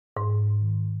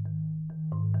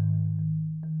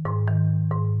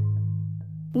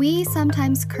We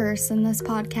sometimes curse in this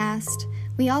podcast.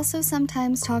 We also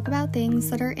sometimes talk about things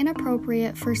that are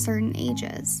inappropriate for certain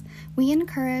ages. We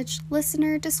encourage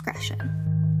listener discretion.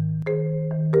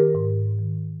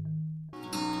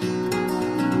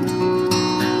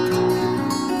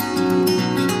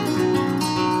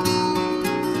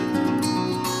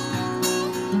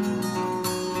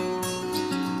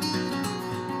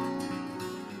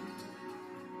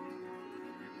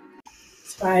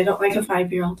 I don't like a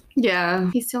 5-year-old. Yeah,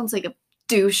 he sounds like a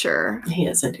doucher. He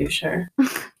is a doucher.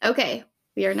 Okay,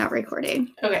 we are not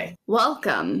recording. Okay.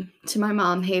 Welcome to My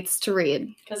Mom Hates to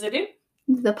Read. Because I do.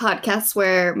 The podcast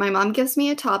where my mom gives me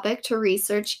a topic to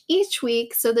research each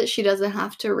week so that she doesn't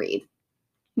have to read.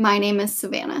 My name is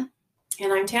Savannah.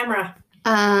 And I'm Tamara.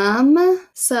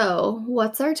 So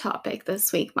what's our topic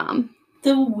this week, Mom?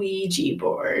 The Ouija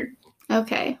board.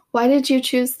 Okay. Why did you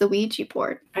choose the Ouija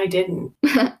board? I didn't.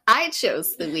 I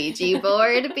chose the Ouija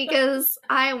board because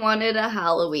I wanted a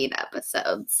Halloween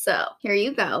episode. So here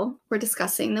you go. We're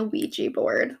discussing the Ouija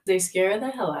board. They scare the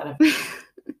hell out of me.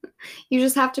 You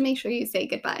just have to make sure you say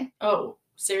goodbye. Oh,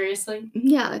 seriously?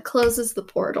 Yeah, it closes the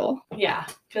portal. Yeah,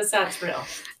 because that's real.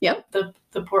 Yep. The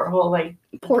porthole, like...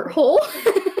 Porthole?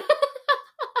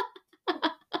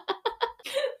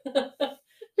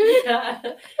 Yeah.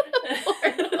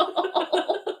 I know.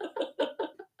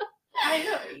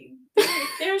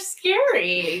 They're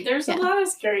scary. There's a lot of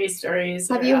scary stories.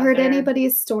 Have you heard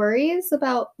anybody's stories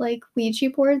about like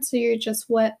Ouija boards? Or you're just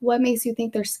what makes you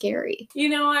think they're scary? You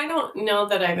know, I don't know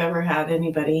that I've ever had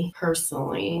anybody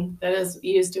personally that has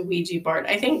used a Ouija board.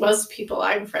 I think most people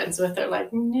I'm friends with are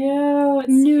like, no,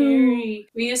 it's scary.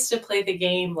 We used to play the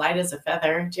game Light as a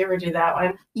Feather. Did you ever do that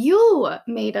one? You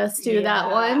made us do that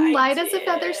one. I Light as a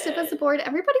feather, stiff as a board.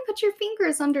 Everybody put your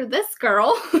fingers under this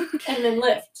girl. And then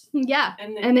lift. Yeah.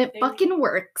 And it fucking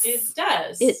works. It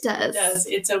does. It does.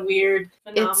 It's a weird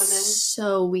phenomenon. It's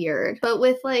so weird. But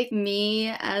with like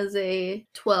me as a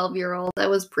 12-year-old, I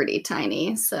was pretty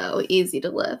tiny, so easy to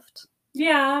lift.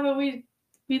 Yeah, but we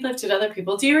lifted other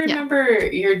people. Do you remember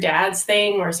your dad's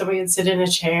thing where somebody would sit in a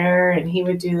chair and he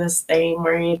would do this thing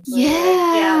where he'd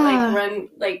run,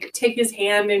 like take his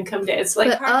hand and come down? It's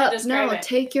like hard to describe it.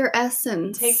 Take your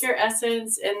essence. Take your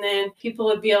essence, and then people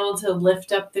would be able to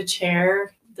lift up the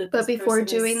chair. But before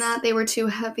doing that, they were too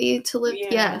heavy to lift. Yeah.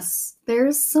 Yes.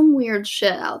 There's some weird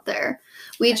shit out there.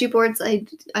 Ouija boards,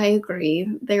 I agree.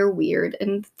 They're weird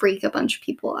and freak a bunch of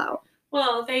people out.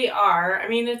 Well, they are. I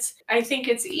mean, I think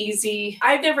it's easy.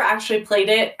 I've never actually played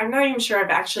it. I'm not even sure I've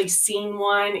actually seen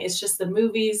one. It's just the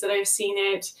movies that I've seen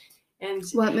it. And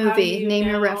what movie? Name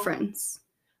your reference.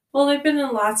 Well, they've been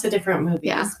in lots of different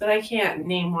movies, but I can't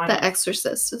name one. The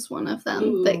Exorcist is one of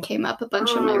them that came up a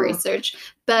bunch in my research.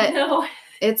 But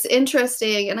it's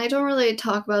interesting, and I don't really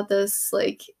talk about this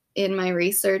like in my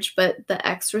research, but The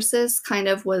Exorcist kind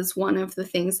of was one of the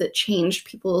things that changed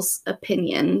people's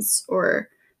opinions or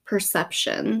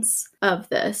perceptions of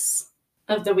this.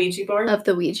 Of the Ouija board? Of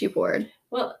the Ouija board.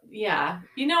 Well, yeah.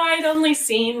 You know, I'd only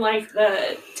seen like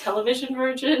the television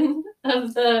version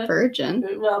of the... Version?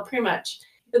 Well, pretty much.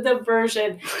 The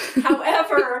version.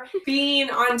 However, being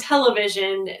on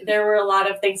television, there were a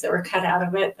lot of things that were cut out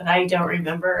of it that I don't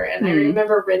remember. And I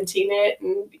remember renting it,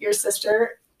 and your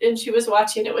sister, and she was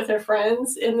watching it with her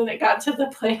friends, and then it got to the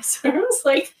place where it was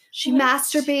like... She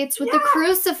masturbates with the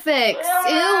crucifix. Ew,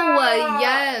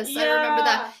 yes. I remember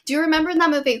that. Do you remember that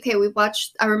movie? Okay,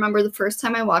 I remember the first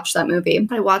time I watched that movie.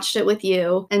 I watched it with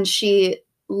you, and she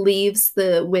leaves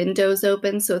the windows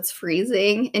open so it's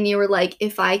freezing, and you were like,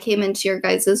 if I came into your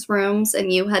guys' rooms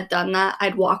and you had done that,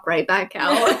 I'd walk right back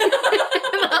out. And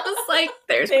I was like,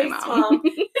 there's Thanks, my mom.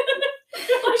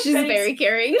 She's Thanks. Very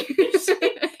caring.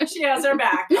 She has her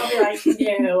back. I'll be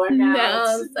like, no, I'm out.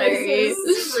 No, sorry.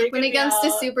 When it comes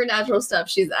to supernatural stuff,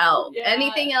 she's out. Yeah.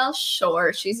 Anything else,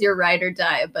 sure, she's your ride or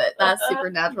die, but that's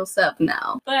supernatural stuff,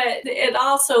 no. But it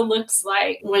also looks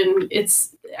like when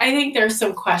I think there's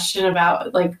some question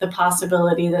about like the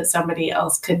possibility that somebody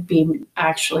else could be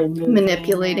actually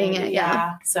manipulating it.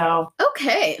 Yeah. So.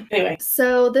 Okay. Anyway.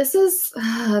 So this is,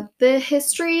 the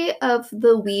history of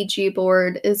the Ouija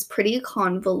board is pretty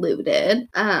convoluted.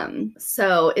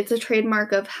 So it's a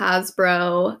trademark of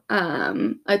Hasbro,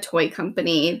 a toy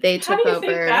company. They took over. How do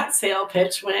you think that sale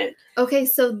pitch went? Okay,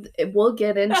 so we'll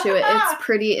get into it. It's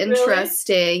pretty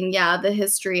interesting. Really? Yeah, the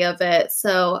history of it.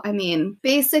 So, I mean,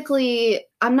 basically,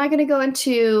 I'm not going to go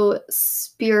into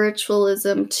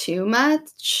spiritualism too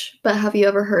much, but have you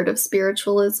ever heard of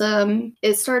spiritualism?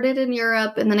 It started in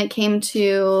Europe and then it came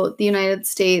to the United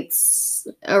States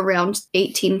around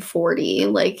 1840.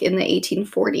 Like in the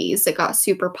 1840s, it got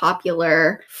super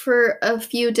popular for a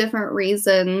few different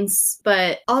reasons,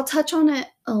 but I'll touch on it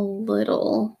a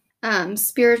little.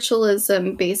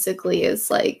 Spiritualism basically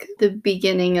is like the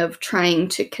beginning of trying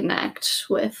to connect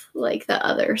with like the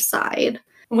other side.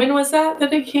 When was that it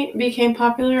became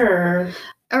popular? Or?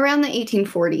 Around the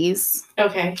 1840s.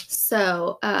 Okay.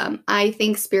 So I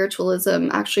think spiritualism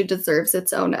actually deserves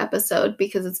its own episode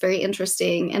because it's very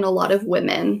interesting and a lot of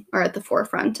women are at the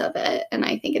forefront of it. And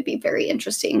I think it'd be very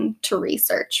interesting to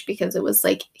research because it was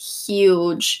like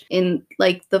huge in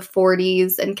like the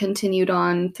 40s and continued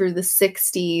on through the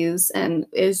 60s and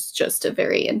is just a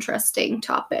very interesting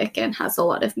topic and has a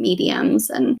lot of mediums.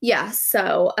 And yeah,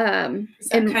 so... is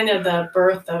that kind of the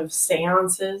birth of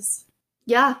seances?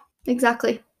 Yeah.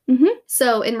 Exactly.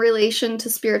 So in relation to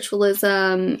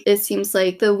spiritualism, it seems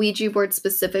like the Ouija board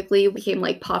specifically became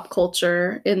like pop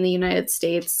culture in the United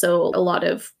States. So a lot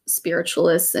of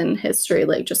spiritualists in history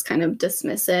like just kind of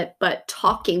dismiss it. But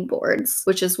talking boards,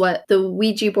 which is what the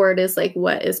Ouija board is, like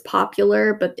what is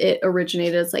popular, but it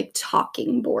originated as like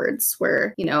talking boards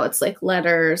where, you know, it's like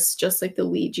letters, just like the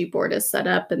Ouija board is set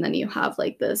up. And then you have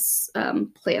like this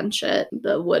planchette,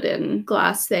 the wooden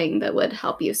glass thing that would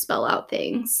help you spell out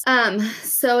things.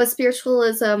 So as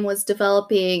spiritualism was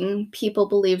developing, people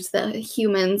believed that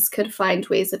humans could find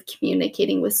ways of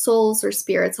communicating with souls or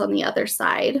spirits on the other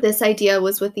side. This idea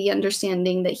was with the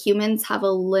understanding that humans have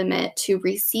a limit to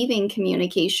receiving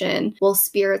communication, while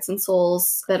spirits and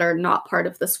souls that are not part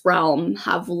of this realm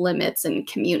have limits in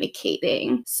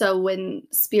communicating. So when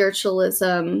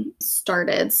spiritualism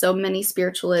started, so many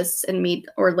spiritualists and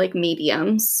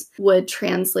mediums would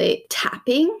translate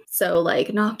tapping. So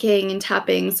like knocking and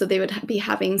tapping. So they would be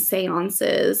having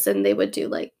seances and they would do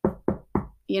like,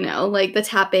 you know, like the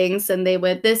tappings, and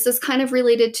this is kind of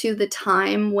related to the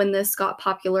time when this got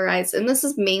popularized. And this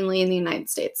is mainly in the United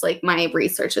States. Like my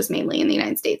research is mainly in the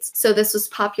United States. So this was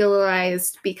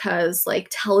popularized because like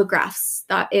telegraphs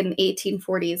that in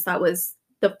 1840s, that was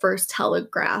the first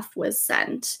telegraph was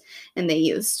sent and they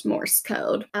used Morse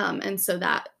code. And so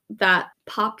that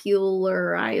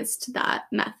popularized that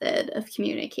method of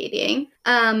communicating.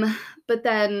 But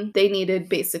then they needed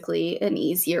basically an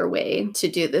easier way to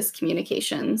do this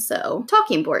communication. So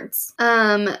talking boards.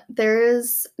 There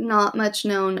is not much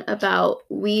known about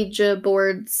Ouija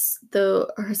boards though.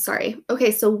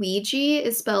 Okay, so Ouija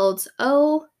is spelled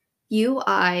O-U-I-J-A.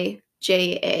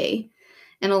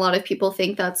 And a lot of people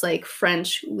think that's like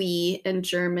French oui and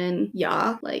German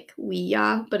ja, like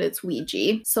Ouija, but it's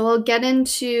Ouija. So I'll get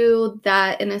into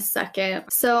that in a second.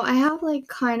 So I have like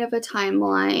kind of a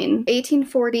timeline.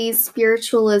 1840s,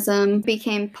 spiritualism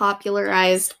became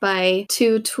popularized by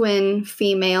two twin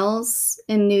females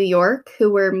in New York who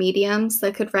were mediums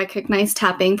that could recognize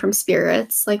tapping from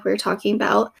spirits, like we were talking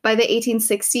about. By the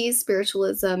 1860s,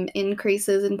 spiritualism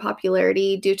increases in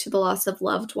popularity due to the loss of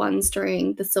loved ones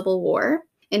during the Civil War.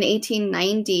 In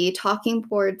 1890, talking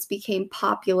boards became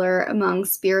popular among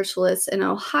spiritualists in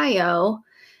Ohio.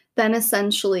 Then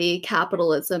essentially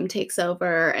capitalism takes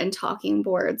over and talking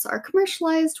boards are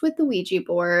commercialized with the Ouija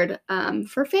board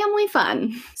for family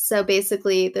fun. So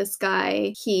basically this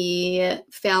guy, he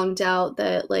found out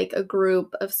that like a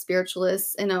group of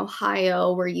spiritualists in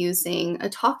Ohio were using a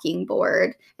talking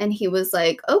board and he was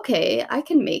like, okay, I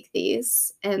can make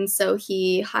these. And so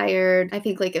he hired, I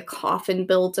think like a coffin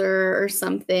builder or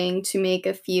something to make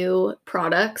a few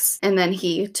products. And then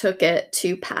he took it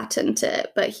to patent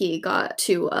it, but he got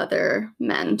two other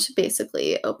men to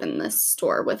basically open this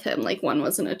store with him. Like one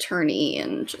was an attorney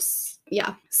and just,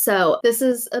 yeah. So this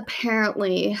is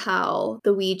apparently how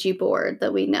the Ouija board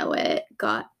that we know it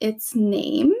got its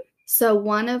name. So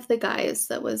one of the guys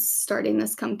that was starting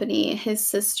this company, his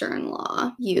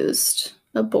sister-in-law used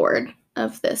a board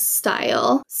of this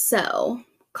style. So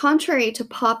contrary to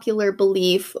popular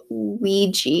belief,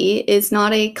 Ouija is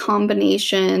not a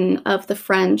combination of the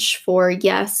French for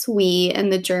yes, we,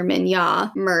 and the German ja.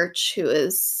 Murch,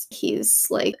 he's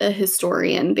like a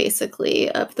historian basically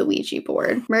of the Ouija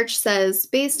board. Murch says,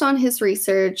 based on his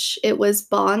research, it was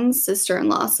Bond's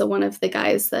sister-in-law, so one of the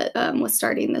guys that was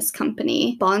starting this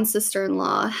company, Bond's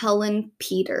sister-in-law, Helen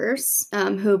Peters,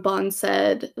 who Bond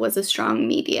said was a strong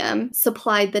medium,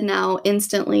 supplied the now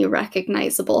instantly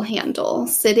recognizable handle.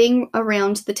 sitting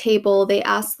around the table, they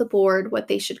asked the board what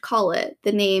they should call it.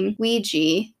 The name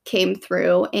Ouija came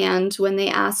through, and when they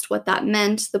asked what that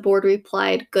meant, the board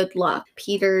replied, "Good luck."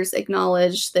 Peters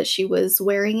acknowledged that she was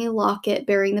wearing a locket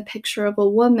bearing the picture of a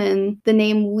woman, the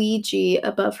name Ouija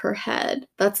above her head.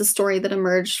 That's a story that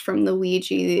emerged from the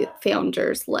Ouija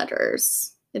founders'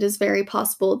 letters. It is very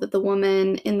possible that the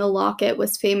woman in the locket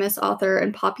was famous author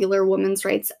and popular women's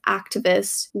rights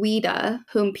activist Ouida,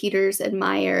 whom Peters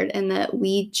admired, and that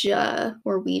Ouija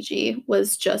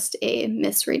was just a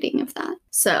misreading of that.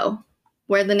 So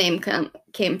where the name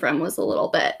came from was a little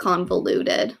bit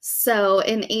convoluted. So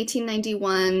in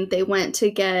 1891, they went to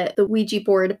get the Ouija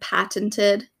board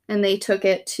patented, and they took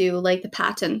it to like the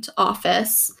patent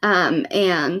office.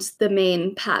 And the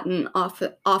main patent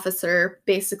officer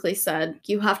basically said,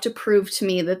 "You have to prove to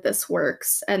me that this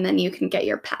works, and then you can get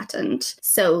your patent."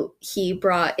 So he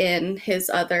brought in his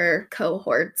other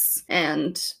cohorts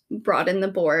and brought in the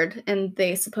board, and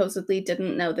they supposedly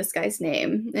didn't know this guy's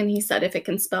name. And he said, "If it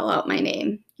can spell out my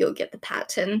name, you'll get the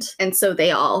patent." And so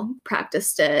they all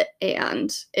practiced it,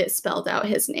 and it spelled out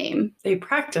his name. They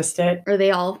practiced it? Or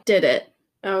they all did it.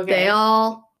 Okay. They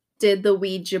all did the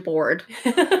Ouija board.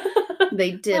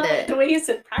 They did it. The way you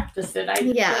said practiced it, I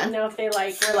didn't know if they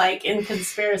were in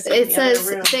conspiracy. It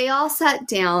says they all sat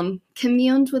down,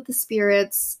 communed with the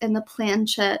spirits, and the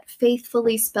planchette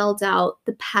faithfully spelled out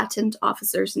the patent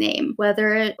officer's name.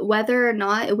 Whether or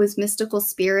not it was mystical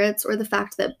spirits or the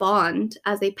fact that Bond,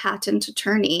 as a patent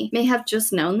attorney, may have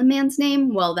just known the man's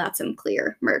name, well, that's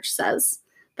unclear, Murch says.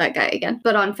 That guy again.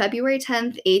 But on February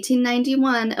 10th,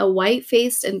 1891, a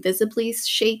white-faced and visibly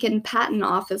shaken patent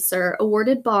officer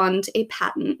awarded Bond a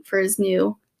patent for his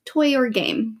new toy or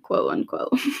game, quote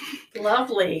unquote.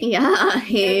 Lovely. Yeah.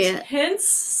 Hence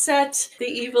set the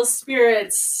evil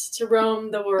spirits to roam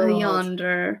the world.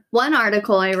 Yonder. One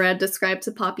article I read described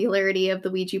the popularity of the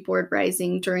Ouija board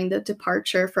rising during the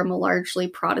departure from a largely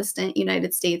Protestant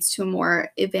United States to a more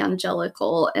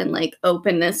evangelical and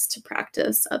openness to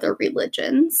practice other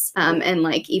religions. And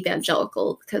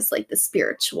evangelical because the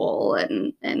spiritual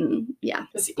and yeah.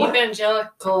 Because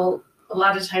evangelical, a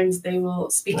lot of times they will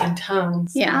speak in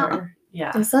tongues. Yeah.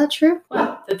 Is that true?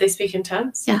 What? That they speak in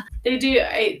tongues? Yeah. They do.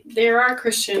 There are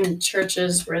Christian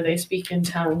churches where they speak in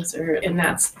tongues, and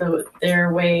that's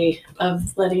their way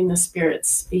of letting the spirits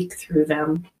speak through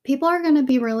them. People are going to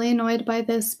be really annoyed by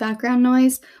this background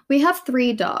noise. We have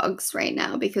 3 dogs right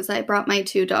now because I brought my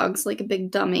 2 dogs like a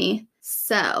big dummy.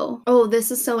 So, this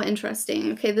is so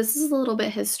interesting. Okay, this is a little bit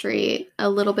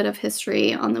of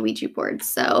history on the Ouija board.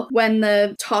 So, when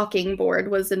the talking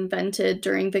board was invented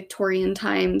during Victorian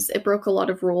times, it broke a lot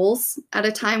of rules at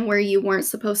a time where you weren't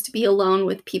supposed to be alone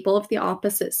with people of the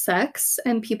opposite sex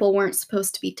and people weren't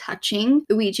supposed to be touching.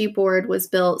 The Ouija board was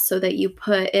built so that you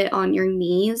put it on your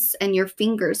knees and your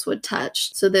fingers would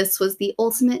touch. So, this was the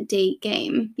ultimate date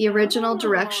game. The original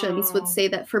directions would say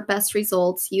that for best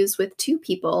results, use with 2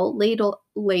 people,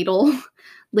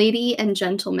 lady and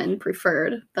gentleman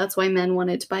preferred. That's why men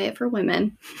wanted to buy it for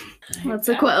women. That's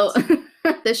a quote.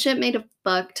 This ship made a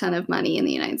fuck ton of money in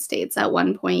the United States, at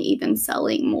one point even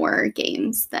selling more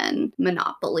games than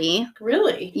Monopoly.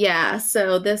 Really? Yeah,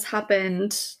 so this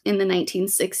happened in the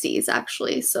 1960s,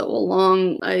 actually,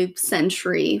 so a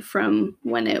century from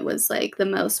when it was the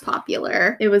most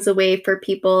popular. It was a way for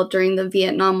people during the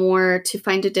Vietnam War to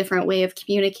find a different way of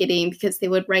communicating because they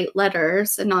would write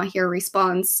letters and not hear a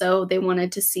response, so they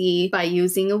wanted to see by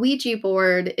using a Ouija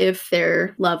board if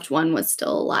their loved one was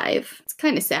still alive. It's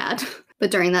kind of sad. But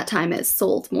during that time, it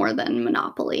sold more than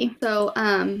Monopoly. So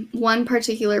one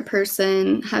particular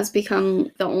person has become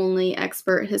the only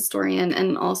expert historian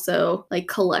and also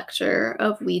collector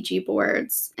of Ouija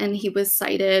boards. And he was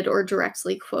cited or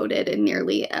directly quoted in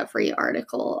nearly every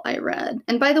article I read.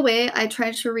 And by the way, I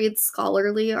tried to read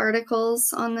scholarly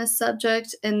articles on this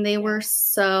subject, and they were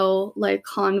so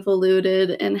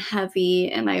convoluted and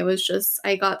heavy. And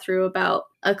I got through about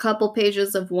a couple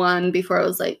pages of one before I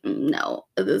was like, no,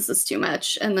 this is too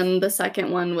much. And then the second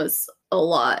one was a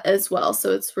lot as well.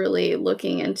 So it's really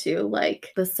looking into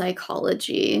the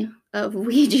psychology of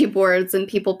Ouija boards and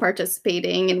people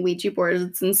participating in Ouija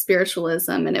boards and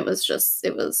spiritualism. And it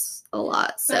was a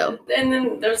lot. So and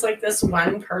then there's this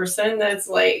one person that's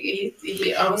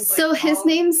he owns so his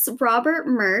name's Robert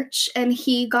Murch, and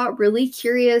he got really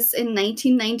curious in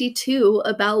 1992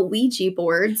 about Ouija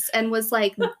boards and was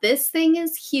like, this thing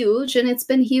is huge and it's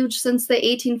been huge since the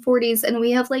 1840s and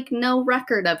we have no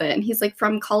record of it. And he's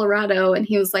from Colorado, and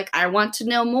he was like, I want to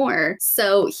know more.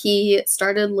 So he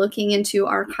started looking into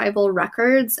archival tribal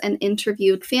records and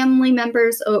interviewed family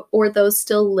members or those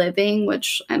still living,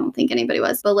 which I don't think anybody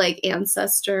was, but like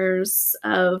ancestors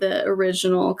of the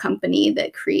original company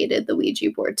that created the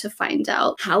Ouija board to find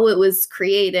out how it was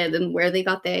created and where they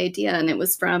got the idea. And it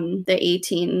was from the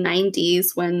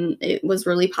 1890s when it was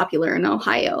really popular in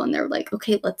Ohio. And they're like,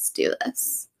 okay, let's do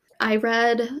this. I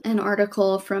read an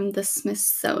article from the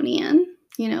Smithsonian,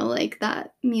 you know, like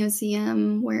that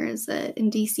museum, where is it, in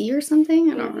DC or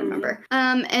something? I don't remember.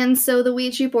 And so the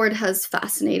Ouija board has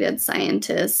fascinated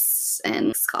scientists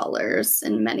and scholars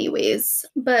in many ways,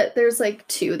 but there's like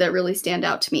two that really stand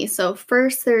out to me. So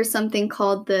first, there's something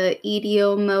called the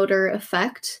ideomotor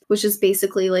effect, which is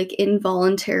basically like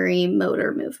involuntary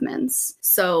motor movements.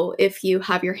 So if you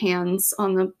have your hands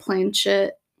on the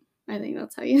planchette, I think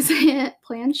that's how you say it.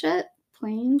 Planchette?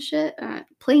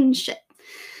 Planchette.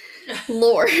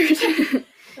 Lord.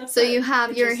 So you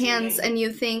have your hands and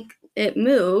you think it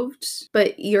moved,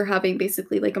 but you're having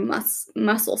basically like a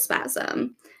muscle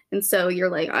spasm. And so you're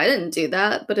like, I didn't do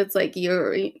that. But it's like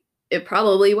it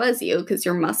probably was you because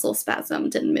your muscle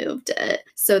spasmed and moved it.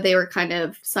 So they were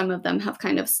some of them have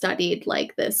kind of studied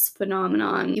like this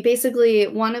phenomenon. You basically,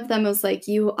 one of them was like,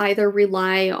 you either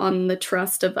rely on the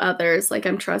trust of others, like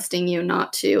I'm trusting you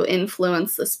not to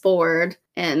influence this board.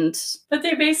 But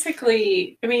they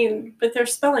basically, but they're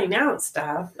spelling out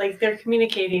stuff. Like they're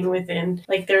communicating within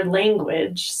like their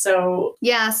language. So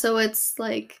yeah, so it's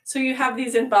like, so you have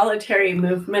these involuntary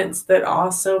movements that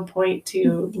also point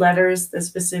to letters that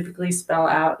specifically spell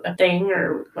out a thing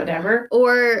or whatever.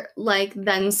 Or like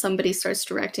then somebody starts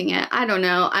directing it. I don't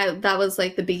know. That was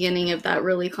like the beginning of that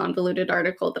really convoluted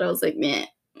article that I was like, meh.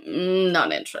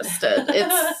 Not interested.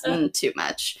 It's too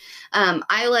much.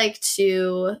 I like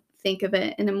to think of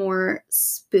it in a more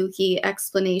spooky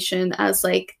explanation as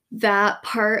like that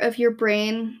part of your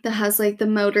brain that has like the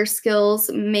motor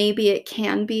skills, maybe it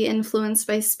can be influenced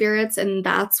by spirits, and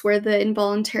that's where the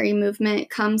involuntary movement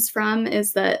comes from,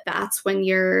 is that's when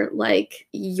you're like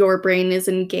your brain is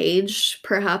engaged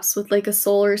perhaps with like a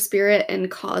soul or spirit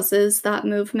and causes that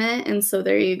movement. And so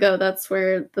there you go, that's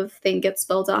where the thing gets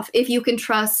spelled off. If you can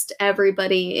trust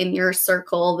everybody in your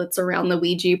circle that's around the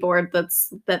Ouija board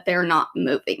that they're not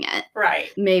moving it, right?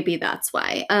 Maybe that's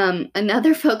why.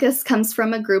 Another focus comes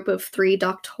from a group of 3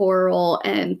 doctoral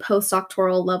and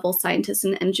postdoctoral level scientists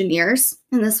and engineers.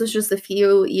 And this was just a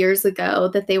few years ago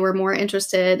that they were more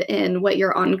interested in what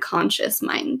your unconscious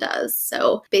mind does.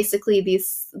 So basically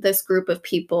this group of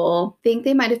people think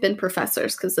they might have been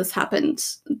professors because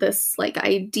this like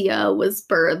idea was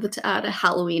birthed at a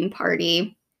Halloween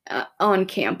party on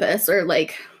campus or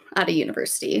like at a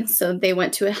university. So they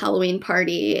went to a Halloween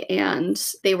party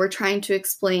and they were trying to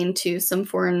explain to some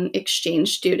foreign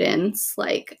exchange students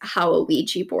like how a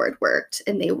Ouija board worked.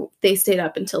 And they stayed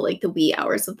up until like the wee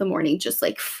hours of the morning, just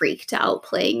like freaked out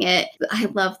playing it. I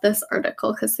love this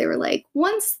article because they were like,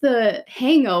 once the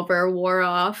hangover wore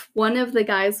off, one of the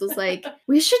guys was like,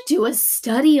 we should do a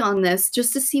study on this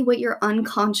just to see what your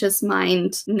unconscious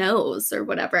mind knows or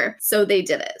whatever. So they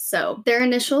did it. So their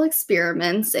initial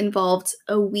experiments involved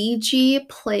a Ouija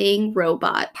playing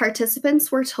robot.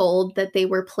 Participants were told that they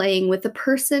were playing with a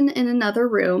person in another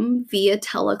room via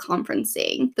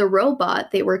teleconferencing. The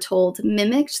robot, they were told,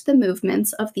 mimicked the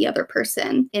movements of the other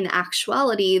person. In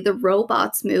actuality, the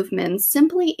robot's movements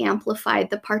simply amplified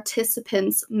the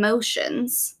participants'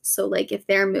 motions. So like if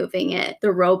they're moving it,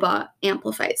 the robot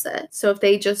amplifies it. So if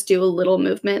they just do a little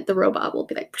movement, the robot will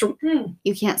be like,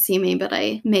 you can't see me, but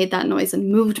I made that noise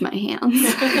and moved my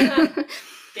hands.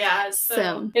 Yeah,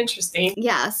 so interesting.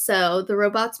 Yeah, so the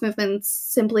robot's movements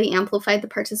simply amplified the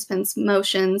participants'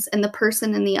 motions, and the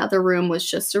person in the other room was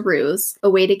just a ruse, a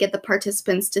way to get the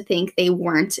participants to think they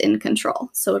weren't in control.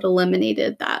 So it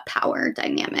eliminated that power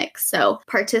dynamic. So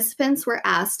participants were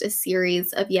asked a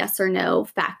series of yes or no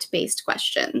fact-based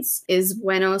questions. Is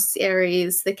Buenos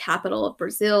Aires the capital of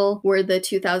Brazil? Were the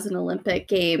 2000 Olympic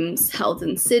Games held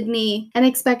in Sydney? And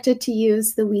expected to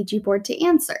use the Ouija board to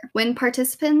answer. When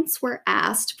participants were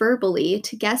asked verbally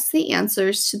to guess the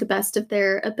answers to the best of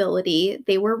their ability,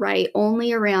 they were right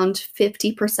only around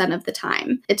 50% of the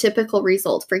time, a typical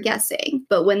result for guessing.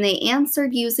 But when they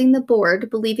answered using the board,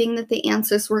 believing that the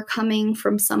answers were coming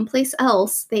from someplace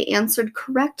else, they answered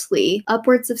correctly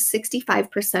upwards of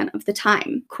 65% of the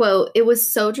time. Quote, it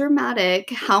was so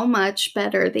dramatic how much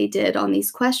better they did on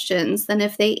these questions than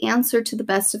if they answered to the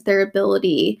best of their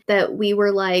ability that we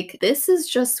were like, this is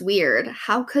just weird.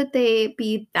 How could they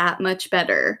be that much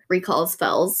better? Recalls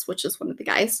Fells, which is one of the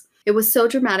guys. It was so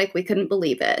dramatic we couldn't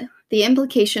believe it. The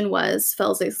implication was,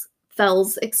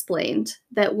 Fells explained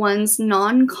that one's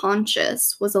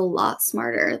non-conscious was a lot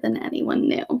smarter than anyone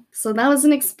knew. So that was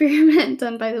an experiment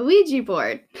done by the Ouija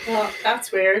board. Well,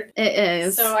 that's weird. It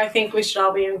is. So I think we should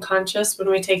all be unconscious when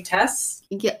we take tests.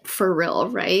 Yeah, for real,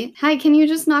 right? Hi, can you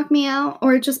just knock me out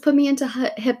or just put me into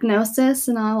hypnosis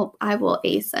and I will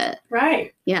ace it.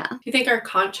 Right. Yeah. Do you think our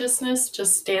consciousness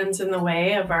just stands in the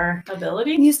way of our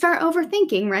ability? You start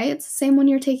overthinking, right? It's the same when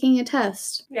you're taking a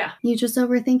test. Yeah. You just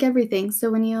overthink everything.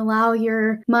 So when you allow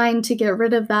your mind to get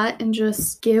rid of that and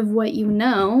just give what you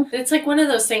know. It's like one of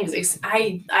those things.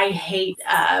 I hate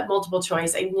multiple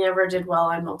choice. I never did well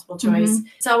on multiple choice. Mhm.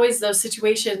 It's always those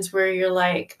situations where you're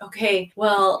like, okay,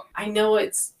 well,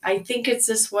 I think it's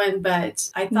this one, but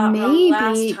I thought wrong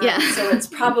last time, so it's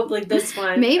probably this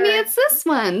one. Maybe it's this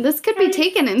one. This could be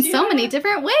taken in so many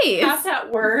different ways. Have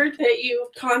that word that you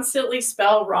constantly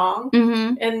spell wrong,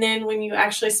 and then when you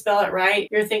actually spell it right,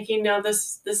 you're thinking, no,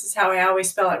 this is how I always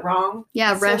spell it wrong.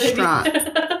 Yeah, so restaurant.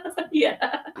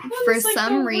 Yeah. For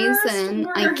some reason,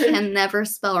 I can never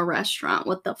spell restaurant.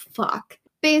 What the fuck?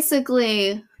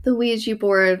 Basically, the Ouija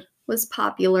board was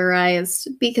popularized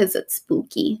because it's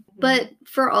spooky, but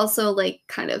for also like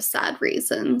kind of sad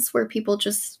reasons where people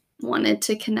just wanted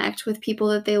to connect with people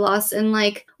that they lost. And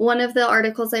like one of the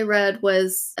articles I read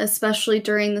was, especially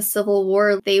during the Civil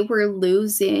War, they were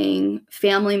losing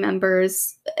family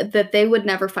members that they would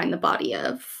never find the body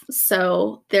of.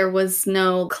 So there was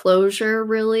no closure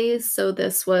really. So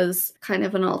this was kind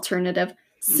of an alternative.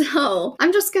 So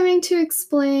I'm just going to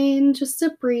explain just a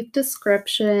brief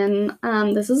description.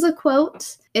 This is a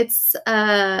quote. It's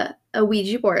a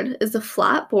Ouija board is a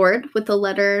flat board with the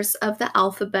letters of the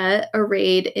alphabet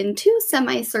arrayed in 2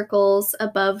 semicircles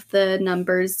above the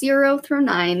numbers 0 through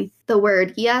 9. The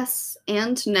word yes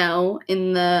and no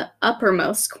in the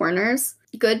uppermost corners.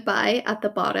 Goodbye at the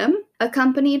bottom,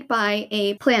 accompanied by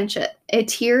a planchet, a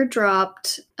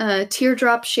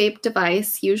teardrop-shaped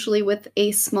device, usually with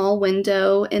a small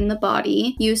window in the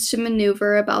body, used to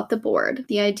maneuver about the board.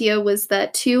 The idea was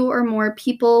that 2 or more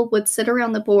people would sit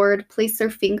around the board, place their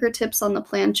fingertips on the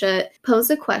planchet, pose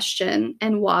a question,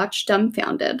 and watch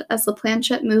dumbfounded as the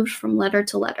planchet moved from letter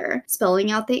to letter,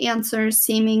 spelling out the answers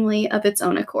seemingly of its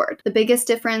own accord. The biggest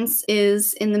difference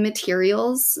is in the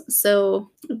materials. So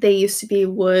they used to be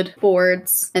wood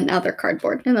boards and now they're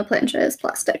cardboard, and the planchet is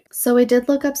plastic. So I did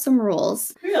look up some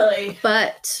rules. Really?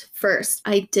 But first,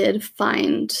 I did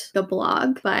find the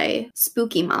blog by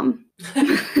Spooky Mom.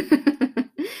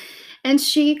 And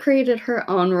she created her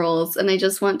own rules, and I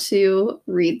just want to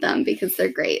read them because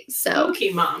they're great. So,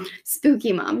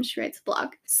 Spooky Mom, she writes a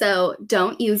blog. So,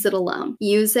 don't use it alone.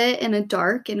 Use it in a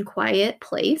dark and quiet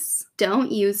place.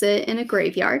 Don't use it in a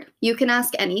graveyard. You can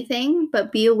ask anything,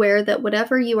 but be aware that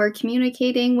whatever you are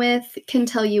communicating with can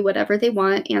tell you whatever they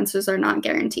want. Answers are not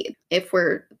guaranteed. If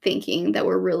we're thinking that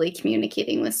we're really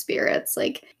communicating with spirits,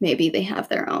 like maybe they have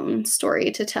their own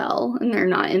story to tell and they're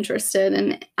not interested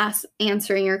in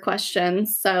answering your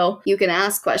questions. So you can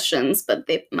ask questions, but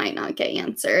they might not get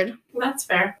answered. That's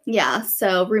fair. Yeah,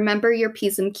 so remember your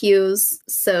P's and Q's.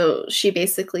 So she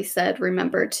basically said,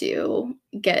 remember to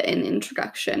get an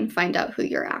introduction, find out who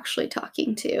you're actually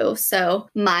talking to. So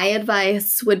my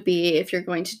advice would be, if you're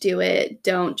going to do it,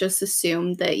 don't just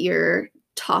assume that you're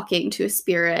talking to a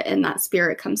spirit and that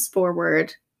spirit comes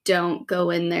forward. Don't go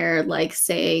in there like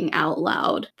saying out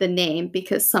loud the name,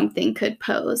 because something could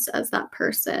pose as that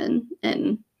person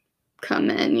and come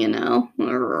in, you know.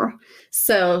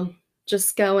 So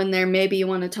just go in there. Maybe you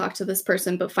want to talk to this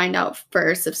person, but find out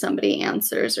first if somebody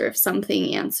answers or if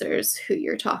something answers who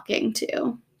you're talking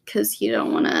to, because you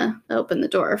don't want to open the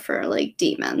door for like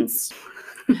demons.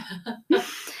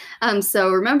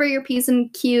 So remember your P's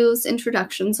and Q's.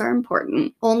 Introductions are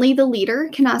important. Only the leader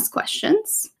can ask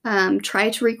questions. Try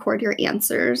to record your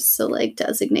answers. So like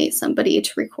designate somebody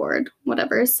to record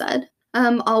whatever is said.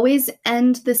 Always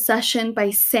end the session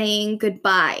by saying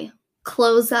goodbye.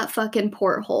 Close that fucking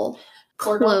porthole.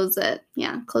 Close it.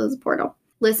 Yeah, close the portal.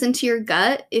 Listen to your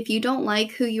gut. If you don't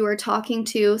like who you are talking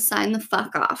to, sign the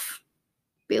fuck off.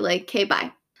 Be like, okay,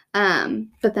 bye.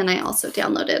 But then I also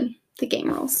downloaded the game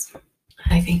rules.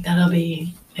 I think that'll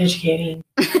be educating.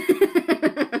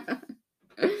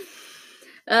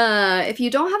 If you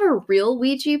don't have a real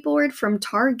Ouija board from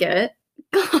Target,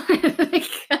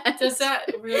 does that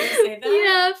really say that?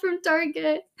 Yeah, from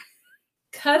Target.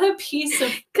 Cut a piece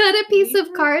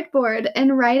of cardboard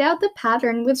and write out the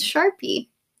pattern with Sharpie.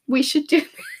 We should do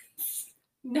this.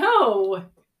 No.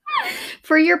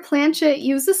 For your planchet,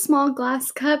 use a small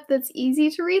glass cup that's easy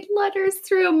to read letters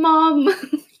through. Mom,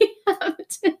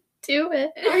 Do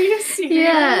it. Are you serious?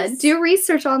 Yeah, do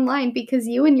research online because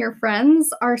you and your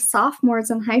friends are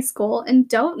sophomores in high school and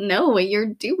don't know what you're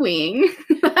doing.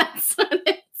 That's what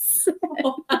it said.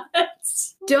 What?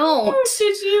 Don't. Where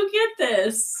did you get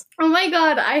this? Oh my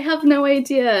god, I have no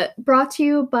idea. Brought to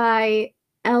you by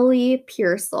Ellie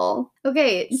Pearsall.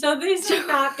 Okay. So these are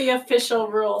not the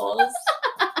official rules.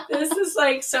 This is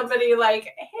like somebody like,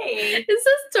 hey. This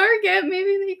is Target.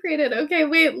 Maybe they created. Okay,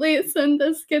 wait, listen,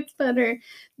 this gets better.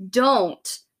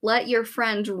 Don't let your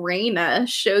friend Raina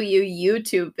show you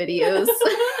YouTube videos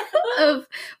of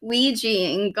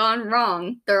Ouijaing gone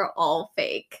wrong. They're all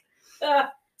fake.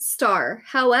 Star.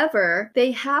 However,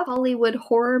 they have Hollywood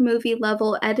horror movie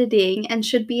level editing and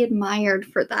should be admired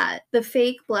for that. The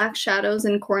fake black shadows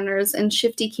in corners and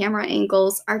shifty camera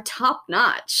angles are top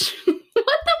notch.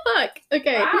 What the fuck?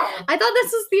 Okay. Wow. I thought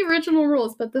this was the original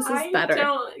rules, but this is better.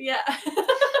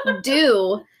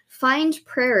 Do find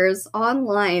prayers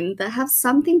online that have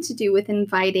something to do with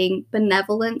inviting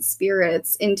benevolent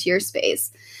spirits into your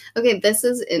space. Okay, this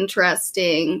is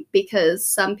interesting because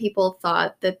some people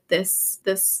thought that this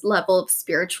level of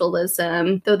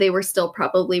spiritualism, though they were still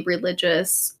probably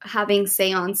religious, having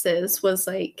seances was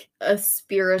like a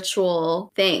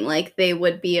spiritual thing. Like they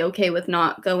would be okay with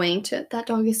not going to. That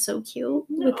dog is so cute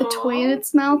with the toy in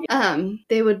its mouth.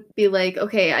 They would be like,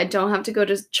 okay, I don't have to go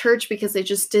to church because they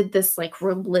just did this like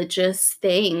religious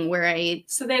thing where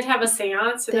So they'd have a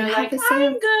seance and They'd they're have like, a seance.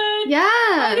 I'm good. Yeah.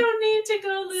 I don't need to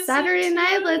go listen Saturday to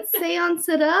night, it." let's seance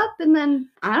it up, and then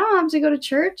I don't have to go to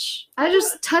church. I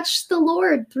just touched the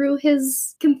Lord through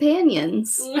his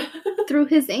companions, through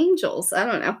his angels. I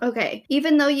don't know. Okay.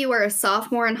 Even though you are a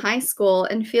sophomore in high school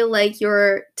and feel like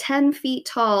you're 10 feet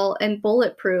tall and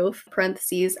bulletproof,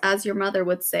 parentheses, as your mother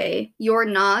would say, you're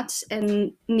not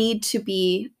and need to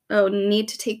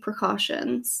take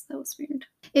precautions. That was weird.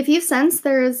 If you sense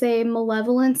there is a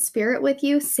malevolent spirit with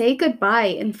you, say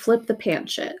goodbye and flip the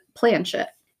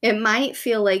planchette. It might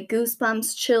feel like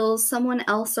goosebumps, chills, someone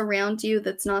else around you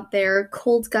that's not there,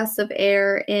 cold gusts of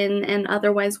air in an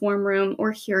otherwise warm room,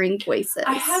 or hearing voices.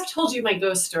 I have told you my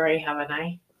ghost story, haven't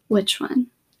I? Which one?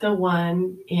 The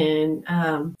one in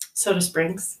Soda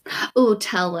Springs. Oh,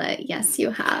 tell it. Yes,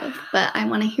 you have. But I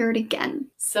want to hear it again.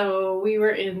 So we were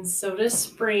in Soda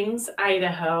Springs,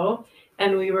 Idaho,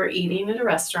 and we were eating at a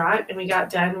restaurant, and we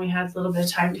got done. We had a little bit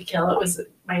of time to kill. It was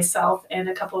myself and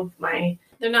a couple of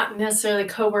they're not necessarily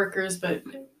coworkers, but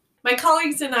my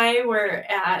colleagues and I were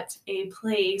at a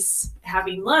place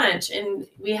having lunch, and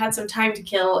we had some time to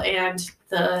kill. And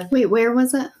Wait, where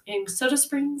was it? In Soda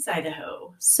Springs,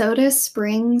 Idaho. Soda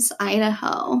Springs,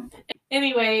 Idaho.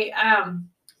 Anyway,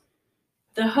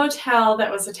 the hotel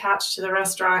that was attached to the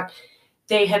restaurant,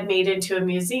 they had made into a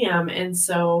museum. And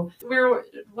so we're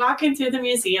walking through the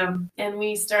museum and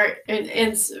we start,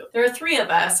 and so there are three of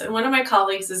us, and one of my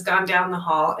colleagues has gone down the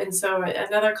hall. And so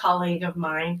another colleague of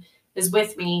mine is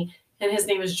with me, and his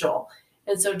name is Joel.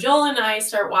 And so Joel and I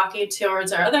start walking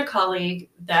towards our other colleague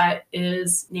that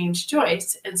is named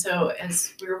Joyce. And so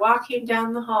as we're walking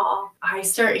down the hall, I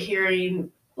start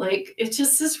hearing, like, it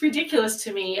just is ridiculous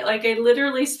to me. Like, I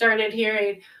literally started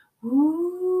hearing,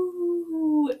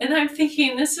 ooh, and I'm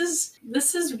thinking, this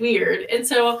is weird. And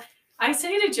so I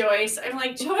say to Joyce, I'm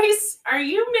like, Joyce, are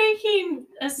you making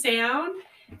a sound?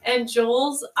 And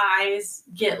Joel's eyes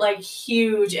get like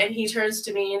huge, and he turns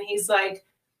to me and he's like,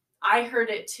 I heard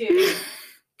it too.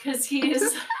 Because he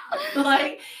is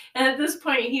like, and at this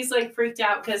point he's like freaked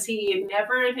out because he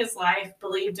never in his life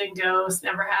believed in ghosts,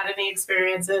 never had any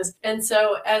experiences. And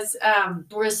so as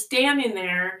we're standing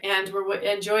there and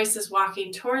Joyce is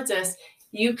walking towards us,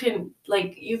 you can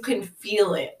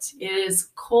feel it. It is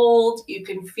cold. You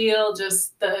can feel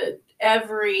just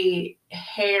every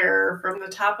hair from the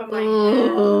top of my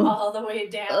head all the way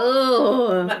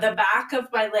down the back of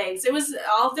my legs. It was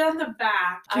all down the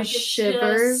back. I could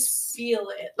just feel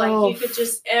it. Like you could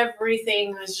just,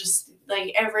 everything was just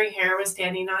like every hair was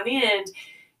standing on end.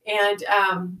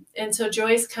 And so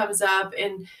Joyce comes up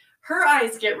and her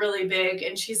eyes get really big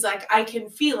and she's like, I can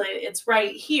feel it. It's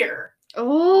right here.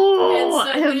 Oh,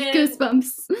 so I have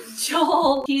goosebumps.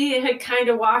 Joel, he had kind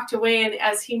of walked away, and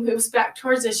as he moves back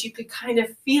towards us, you could kind of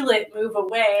feel it move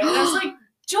away. And I was like,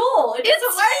 Joel, it's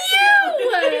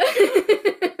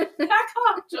you! Back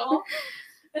off, Joel.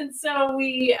 And so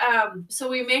we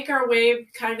make our way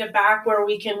kind of back where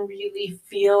we can really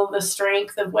feel the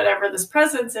strength of whatever this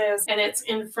presence is. And it's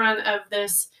in front of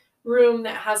this room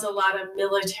that has a lot of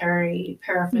military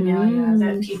paraphernalia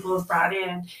that people have brought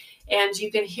in. And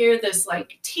you can hear this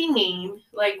like tinging,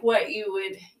 like what you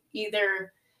would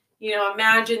either,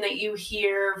 imagine that you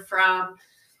hear from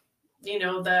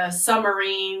the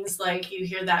submarines, like you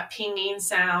hear that pinging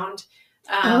sound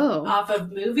Oh. off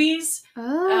of movies.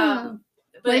 Oh.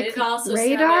 But Like it also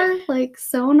radar, sounded, like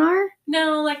sonar,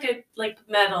 no, like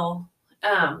metal,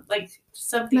 like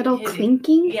something metal hitting.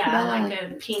 clinking. Yeah, like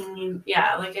a pinging,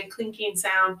 like a clinking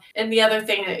sound. And the other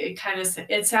thing,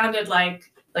 it sounded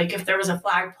like if there was a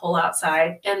flagpole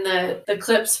outside, and the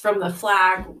clips from the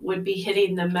flag would be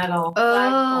hitting the metal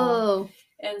flagpole.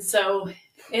 And so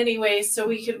anyway, so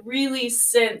we could really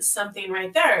sense something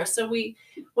right there. So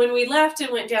when we left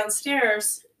and went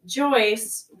downstairs,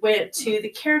 Joyce went to the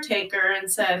caretaker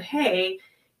and said, hey,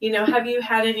 have you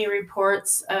had any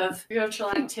reports of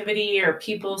spiritual activity or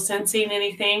people sensing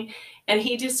anything? And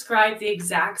he described the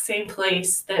exact same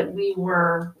place that we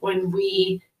were when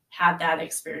we had that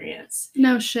experience.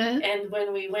 No shit. And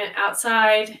when we went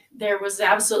outside, there was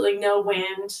absolutely no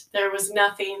wind. There was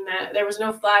nothing there was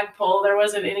no flagpole. There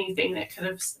wasn't anything that could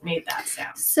have made that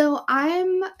sound. So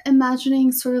I'm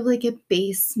imagining sort of like a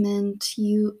basement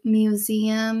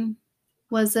museum.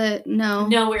 Was it? No.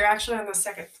 No, we were actually on the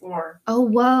second floor. Oh,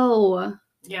 whoa.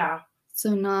 Yeah.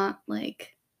 So not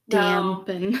like damp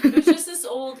and it was just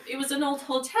it was an old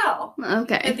hotel.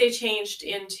 Okay. That they changed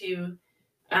into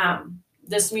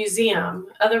this museum.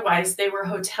 Otherwise, they were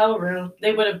hotel room.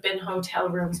 They would have been hotel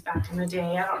rooms back in the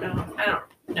day. I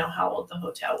don't know how old the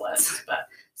hotel was, but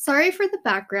sorry for the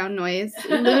background noise.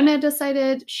 Luna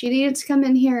decided she needed to come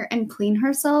in here and clean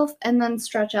herself and then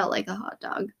stretch out like a hot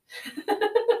dog.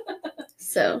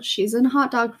 So she's in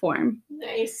hot dog form.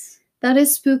 Nice. That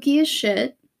is spooky as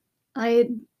shit. I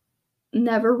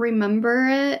never remember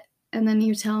it, and then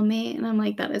you tell me, and I'm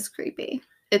like, that is creepy.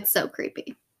 It's so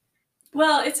creepy.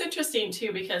 Well, it's interesting,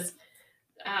 too, because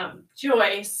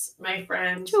Joyce, my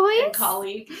friend and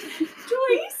colleague,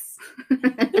 Joyce,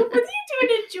 what are you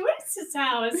doing at Joyce's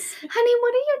house? Honey,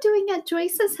 what are you doing at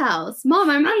Joyce's house? Mom,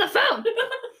 I'm on the phone.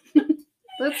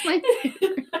 That's my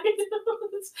favorite. I know.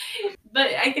 But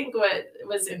I think what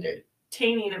was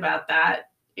entertaining about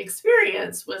that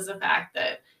experience was the fact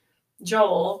that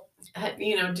Joel,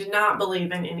 did not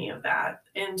believe in any of that.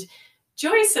 And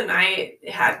Joyce and I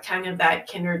had kind of that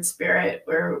kindred spirit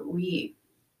where we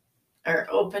are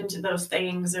open to those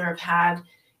things or have had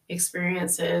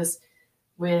experiences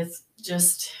with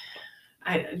just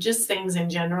things in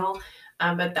general.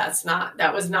 But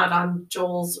that was not on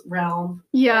Joel's realm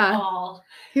at all.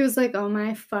 He was like, oh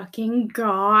my fucking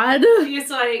God.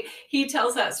 He's like, he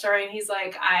tells that story and he's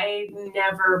like, I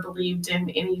never believed in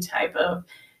any type of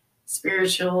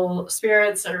spiritual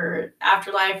spirits or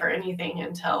afterlife or anything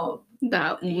until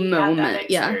that moment.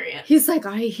 That he's like,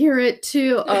 I hear it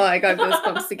too. Oh, I got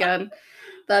goosebumps again.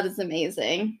 That is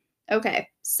amazing. Okay,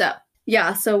 so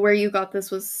where you got this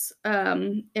was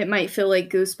it might feel like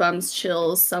goosebumps,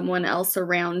 chills, someone else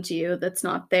around you that's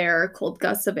not there, cold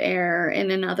gusts of air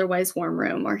in an otherwise warm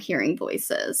room, or hearing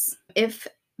voices. If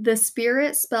the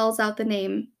spirit spells out the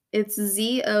name, it's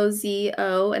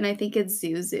Zozo, and I think it's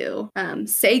Zuzu.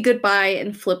 Say goodbye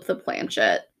and flip the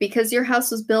planchette. Because your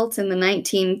house was built in the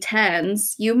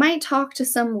 1910s, you might talk to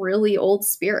some really old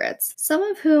spirits, some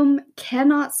of whom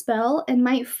cannot spell and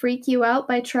might freak you out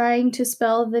by trying to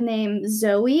spell the name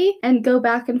Zoe and go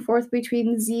back and forth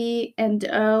between Z and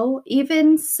O.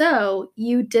 Even so,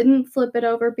 you didn't flip it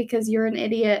over because you're an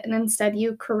idiot, and instead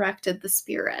you corrected the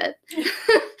spirit.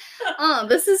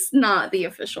 This is not the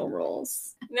official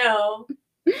rules. No.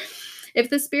 If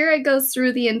the spirit goes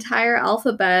through the entire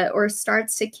alphabet or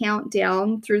starts to count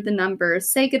down through the numbers,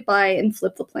 say goodbye and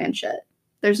flip the planchette.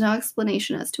 There's no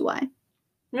explanation as to why.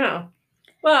 No.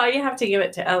 Well, you have to give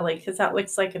it to Ellie because that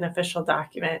looks like an official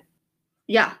document.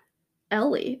 Yeah.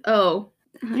 Ellie. Oh.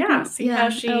 Yeah. See how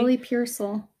she... Ellie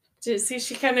Pearsall. See,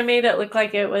 she kind of made it look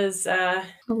like it was... a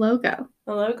logo.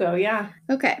 A logo, yeah.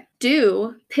 Okay.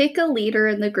 Pick a leader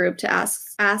in the group to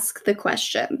ask the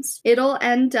questions. It'll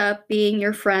end up being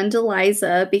your friend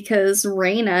Eliza because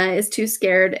Raina is too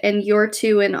scared and you're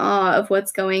too in awe of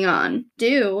what's going on.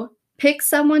 Pick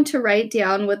someone to write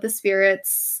down what the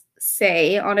spirits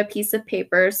say on a piece of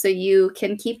paper so you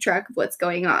can keep track of what's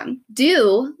going on.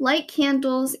 Light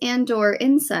candles and/or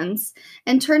incense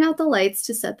and turn out the lights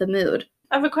to set the mood.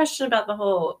 I have a question about the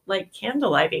whole,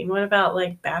 candle lighting. What about,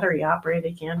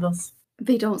 battery-operated candles?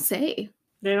 They don't say.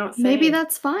 They don't say. Maybe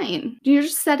that's fine. You're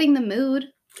just setting the mood.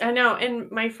 I know,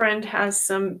 and my friend has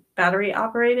some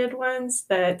battery-operated ones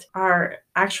that are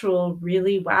actual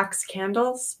really wax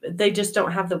candles. They just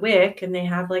don't have the wick, and they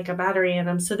have, a battery in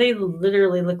them. So they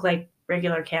literally look like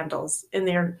regular candles, and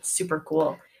they're super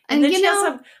cool. And then she has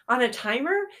them on a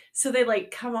timer, so they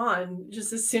like come on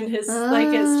just as soon as like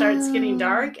it starts getting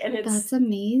dark, and that's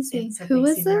amazing. It's Who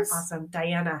is They're this? awesome,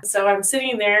 Diana. So I'm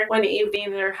sitting there one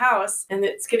evening in her house, and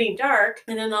it's getting dark,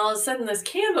 and then all of a sudden this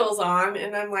candle's on,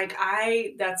 and I'm like,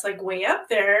 that's like way up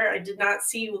there. I did not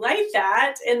see you light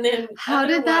that, and then how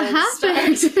did that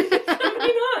happen?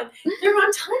 Coming on. They're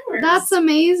on timers. That's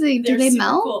amazing. Do they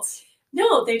melt? Cool.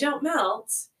 No, they don't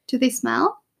melt. Do they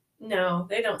smell? No,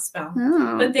 they don't smell.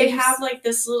 Oh, but they have like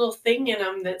this little thing in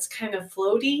them that's kind of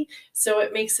floaty, so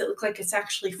it makes it look like it's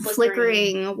actually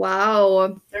flickering.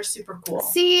 Wow. They're super cool.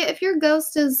 See, if your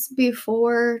ghost is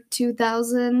before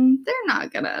 2000, they're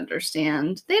not going to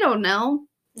understand. They don't know.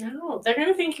 No, they're going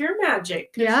to think you're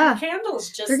magic. Yeah. Your candles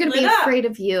just They're going to be afraid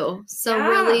of you. So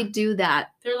really do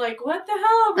that. They're like, what the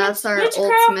hell? That's our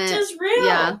witchcraft ultimate. Is real.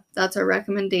 Yeah, that's our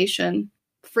recommendation.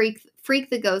 Freak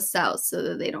the ghosts out so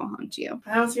that they don't haunt you.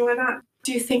 I don't see why not.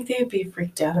 Do you think they'd be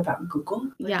freaked out about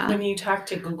Google? Yeah. When you talk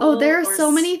to Google? Oh, there are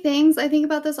so many things. I think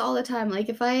about this all the time. Like,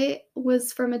 if I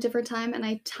was from a different time and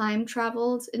I time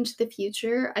traveled into the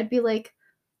future, I'd be like,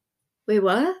 wait,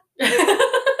 what?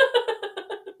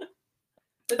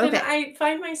 But then I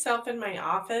find myself in my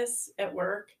office at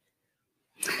work,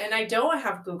 and I don't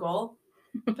have Google,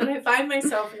 but I find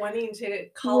myself wanting to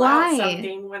call out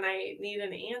something when I need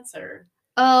an answer.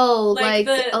 Oh, like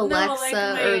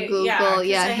Alexa or Google.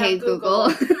 Yeah, hey Google.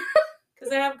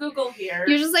 Because I have Google here.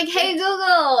 You're just like, hey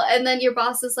Google, and then your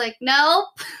boss is like, nope.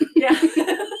 Yeah.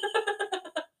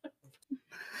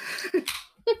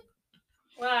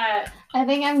 What? I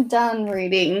think I'm done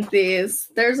reading these.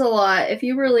 There's a lot. If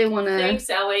you really want to... Thanks,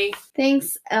 Ellie.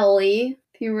 Thanks, Ellie.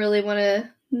 If you really want to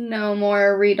know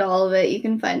more, read all of it, you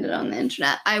can find it on the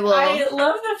internet. I will... I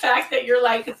love the fact that you're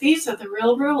like, these are the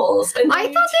real rules. And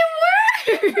I thought they were!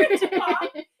 And you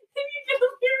get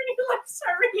up here and you like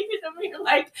start reading them and you're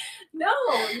like, no,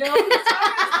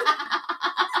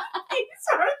 these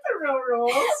aren't the real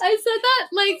rules. I said that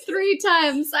like 3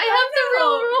 times. I have the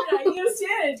real rules. Yeah, you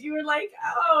did. You were like,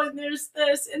 oh, and there's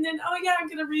this. And then, oh yeah, I'm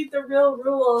going to read the real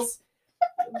rules.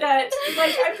 That,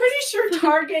 like, I'm pretty sure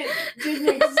Target didn't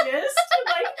exist.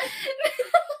 Like,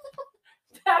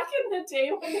 back in the day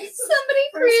when somebody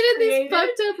created these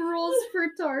fucked up rules for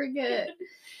Target.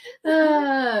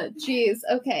 Jeez.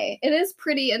 Okay. It is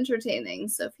pretty entertaining.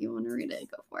 So if you want to read it,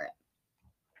 go for it.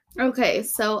 Okay.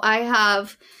 So I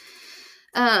have,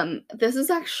 this is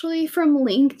actually from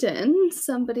LinkedIn.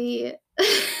 Somebody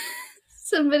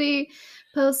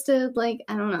posted like,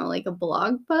 I don't know, like a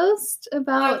blog post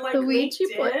about the Ouija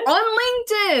board on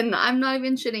LinkedIn. I'm not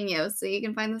even shitting you. So you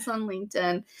can find this on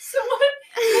LinkedIn. So what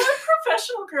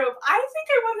professional group? I think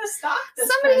I want to stalk this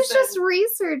Somebody's person. Just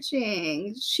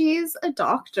researching. She's a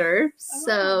doctor.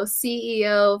 So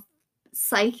CEO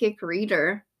Psychic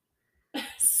Reader.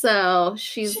 So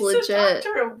she's legit. A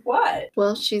doctor of what?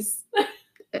 Well, she's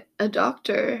a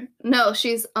doctor. No,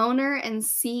 she's owner and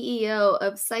CEO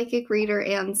of Psychic Reader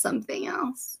and something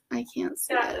else. I can't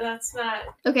say it. That's not...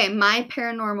 Okay, my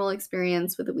paranormal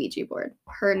experience with the Ouija board.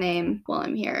 Her name, while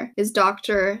I'm here, is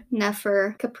Dr.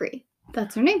 Nefer Capri.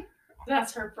 That's her name.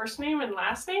 That's her first name and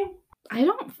last name? I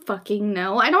don't fucking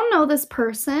know. I don't know this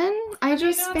person. I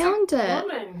just found it.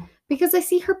 Woman. Because I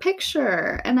see her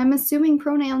picture, and I'm assuming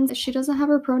pronouns. She doesn't have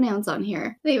her pronouns on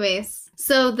here. Anyways,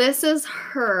 so this is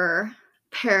her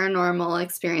paranormal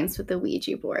experience with the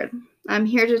Ouija board. I'm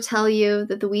here to tell you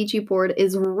that the Ouija board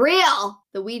is real.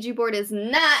 The Ouija board is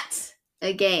not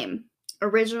a game.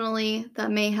 Originally,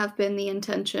 that may have been the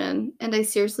intention, and I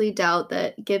seriously doubt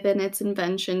that given its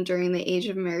invention during the age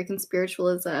of American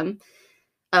spiritualism.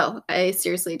 I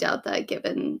seriously doubt that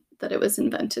given that it was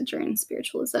invented during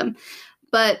spiritualism.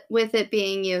 But with it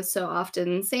being used so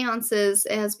often in seances,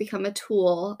 it has become a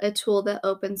tool that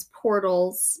opens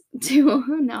portals to,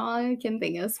 now I can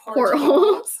think of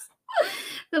portals,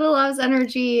 that allows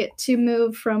energy to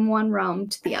move from one realm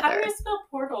to the other. How do you spell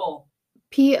portal?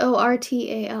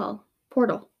 Portal.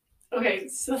 Portal. Okay,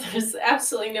 so there's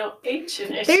absolutely no H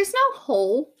in it. There's no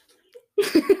hole.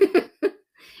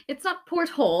 It's not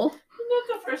porthole. You're not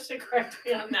the first to correct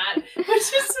me on that, which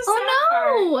is the sad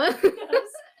part. Yes.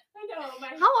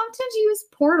 How often do you use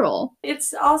portal?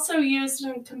 It's also used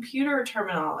in computer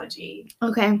terminology.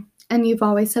 Okay. And you've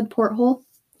always said porthole?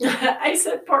 I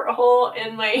said porthole,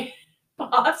 and my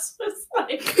boss was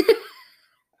like, it's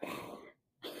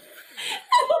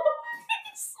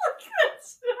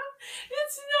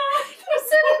not. You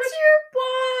said it to your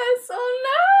boss. Oh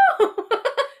no.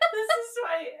 This is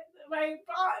my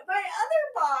other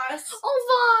boss.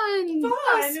 Oh, Vaughn.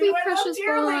 Oh, sweet, precious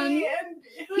Vaughn.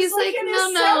 He's like in his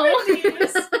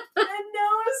 70s and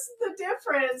knows the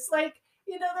difference. Like,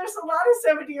 there's a lot of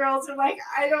 70-year-olds who like,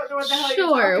 I don't know what the hell you're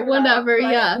Sure, talking whatever,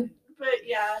 about, yeah. But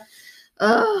yeah.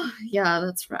 Oh, yeah,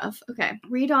 that's rough. Okay.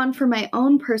 Read on for my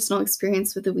own personal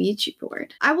experience with the Ouija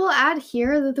board. I will add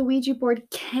here that the Ouija board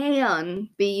can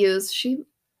be used. She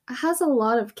has a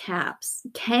lot of caps.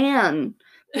 Can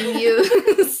be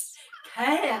used.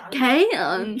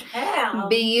 Can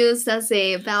be used as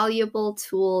a valuable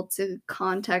tool to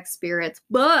contact spirits,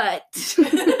 but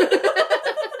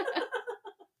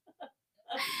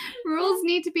rules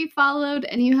need to be followed,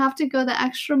 and you have to go the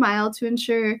extra mile to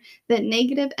ensure that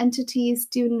negative entities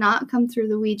do not come through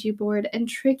the Ouija board and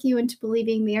trick you into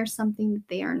believing they are something that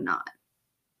they are not.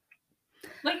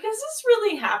 Like, does this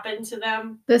really happen to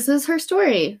them? This is her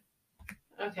story.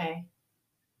 Okay.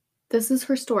 This is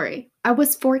her story. I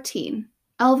was 14.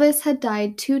 Elvis had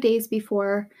died 2 days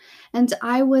before, and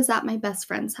I was at my best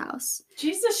friend's house.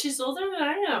 Jesus, she's older than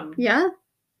I am. Yeah.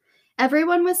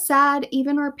 Everyone was sad,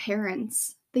 even our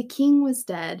parents. The king was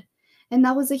dead, and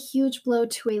that was a huge blow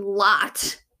to a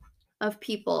lot of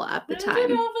people at the time. When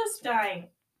did Elvis die?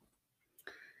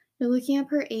 You're looking up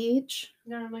her age?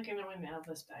 No, I'm looking at when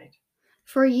Elvis died.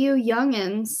 For you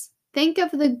youngins, think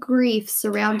of the grief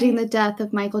surrounding the death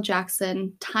of Michael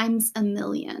Jackson times a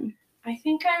million. I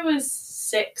think I was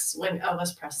 6 when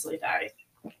Elvis Presley died.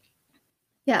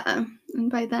 Yeah, and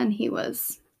by then he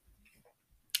was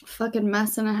a fucking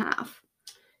mess and a half.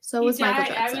 So was Michael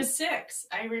Jackson. I was 6.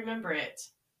 I remember it.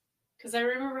 Because I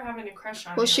remember having a crush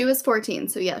on him. Well, she was 14,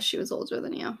 so yes, she was older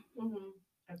than you.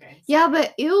 Mm-hmm. Okay. Yeah,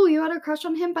 but ew, you had a crush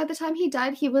on him. By the time he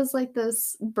died, he was like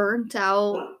this burnt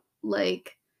out,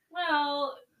 like,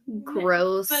 well,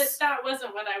 gross. But that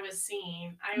wasn't what I was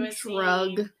seeing. I was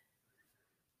drugged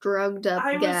up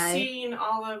guy. I was seeing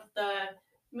all of the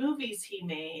movies he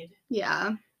made.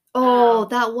 Yeah. Oh,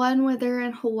 that one where they're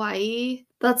in Hawaii.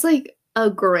 That's like a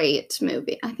great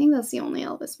movie. I think that's the only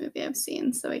Elvis movie I've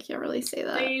seen, so I can't really say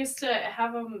that. They used to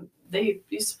have them. They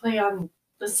used to play on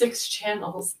the 6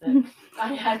 channels that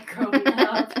I had growing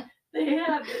up. They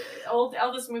had old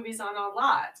Elvis movies on a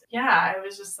lot. Yeah, I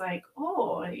was just like,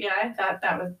 oh, yeah, I thought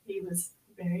he was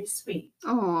very sweet.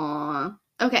 Aww.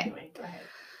 Okay. Anyway, go ahead.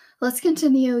 Let's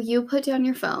continue. You put down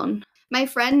your phone. My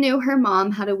friend knew her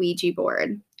mom had a Ouija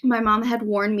board. My mom had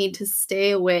warned me to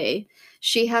stay away.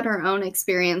 She had her own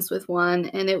experience with one,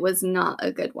 and it was not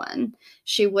a good one.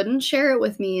 She wouldn't share it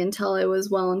with me until I was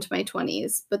well into my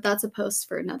 20s, but that's a post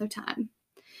for another time.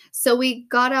 So we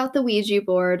got out the Ouija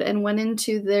board and went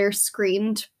into their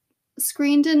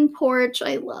screened-in porch.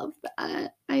 I love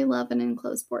that. I love an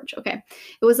enclosed porch. Okay.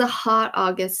 It was a hot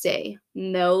August day.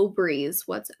 No breeze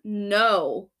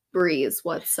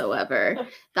whatsoever.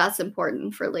 That's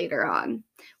important for later on.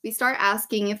 We start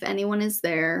asking if anyone is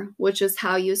there, which is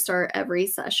how you start every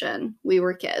session. We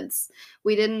were kids.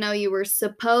 We didn't know you were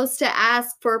supposed to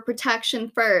ask for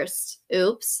protection first.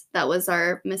 Oops, that was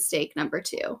our mistake number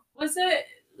 2. Was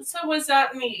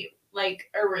that me? Like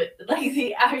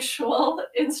the actual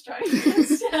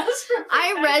instructions.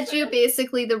 I read you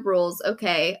basically the rules.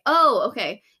 Okay. Oh,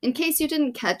 okay. In case you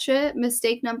didn't catch it,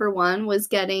 mistake number 1 was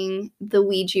getting the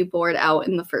Ouija board out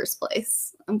in the first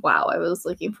place. Wow, I was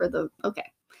looking for the... Okay.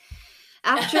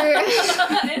 After... And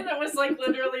it was like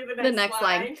literally the next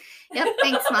line. Yep,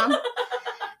 thanks, Mom.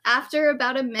 After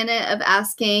about a minute of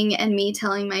asking and me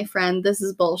telling my friend this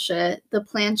is bullshit, the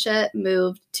planchette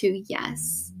moved to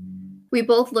yes. We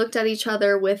both looked at each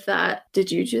other with that, did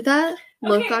you do that?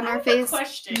 Look on our face.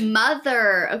 Question.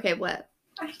 Mother. Okay, what?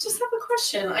 I just have a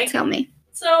question. Tell me.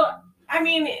 So, I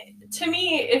mean, to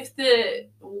me, if the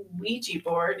Ouija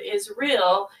board is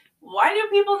real, why do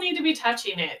people need to be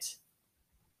touching it?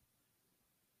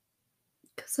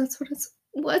 Because that's what it's...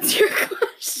 What's your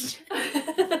question?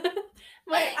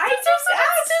 I just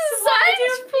asked. It's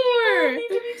designed for. Need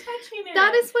to be touching it.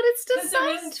 That is what it's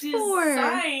designed for.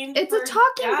 It's a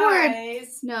talking board.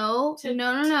 No.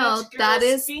 That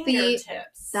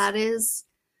is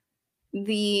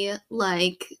the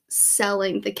like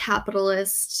selling the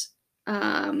capitalist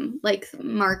like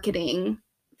marketing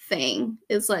thing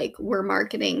is like we're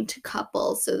marketing to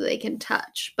couples so they can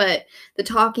touch. But the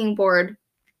talking board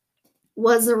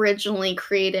was originally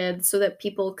created so that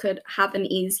people could have an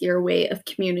easier way of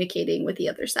communicating with the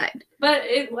other side. But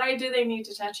why do they need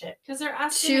to touch it? Because they're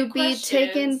asking to be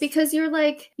taken, because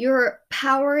you're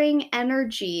powering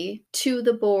energy to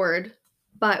the board,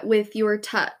 but with your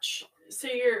touch.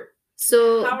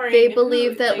 So they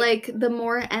believe that like the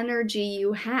more energy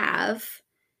you have,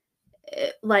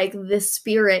 like the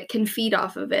spirit can feed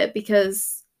off of it,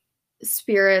 because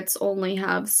spirits only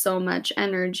have so much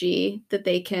energy that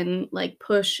they can like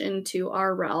push into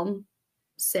our realm,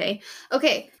 say.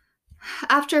 Okay,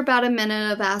 After about a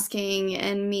minute of asking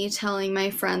and me telling my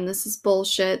friend this is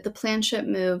bullshit, the planchette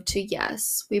moved to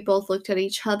yes. We both looked at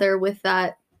each other with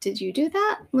that, did you do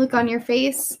that? Look on your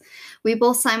face. We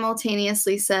both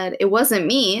simultaneously said, it wasn't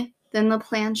me. Then the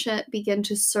planchette began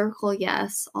to circle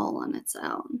yes all on its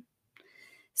own.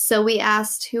 So we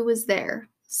asked who was there.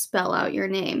 Spell out your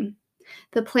name.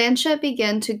 The planchette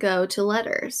began to go to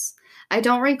letters. I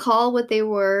don't recall what they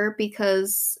were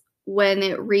because when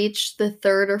it reached the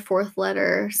third or fourth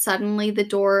letter, suddenly the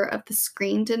door of the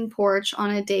screened-in porch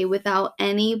on a day without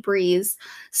any breeze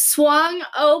swung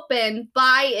open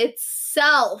by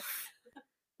itself.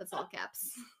 That's all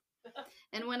caps.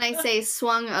 And when I say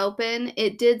swung open,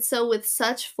 it did so with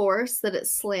such force that it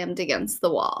slammed against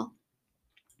the wall.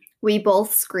 We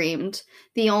both screamed.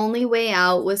 The only way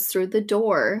out was through the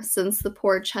door, since the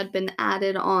porch had been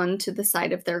added on to the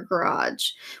side of their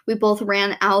garage. We both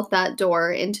ran out that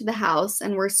door into the house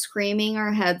and were screaming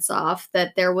our heads off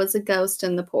that there was a ghost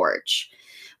in the porch.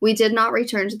 We did not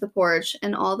return to the porch,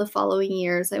 and all the following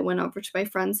years I went over to my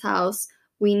friend's house.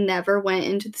 We never went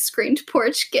into the screened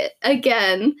porch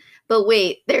again. But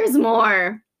wait, there's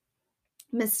more.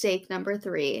 Mistake number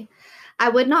 3. I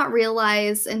would not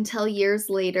realize until years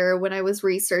later when I was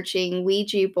researching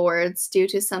Ouija boards due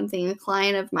to something a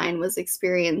client of mine was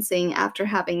experiencing after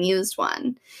having used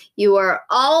one. You are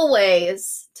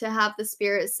always to have the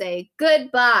spirit say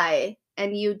goodbye,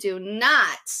 and you do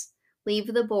not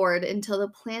leave the board until the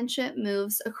planchette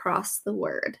moves across the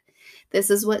word. This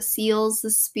is what seals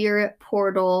the spirit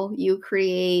portal you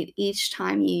create each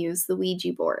time you use the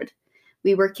Ouija board.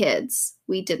 We were kids.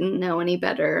 We didn't know any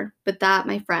better. But that,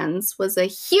 my friends, was a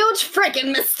huge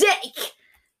freaking mistake!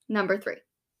 Number 3.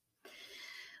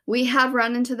 We had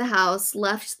run into the house,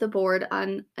 left the board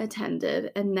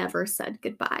unattended, and never said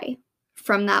goodbye.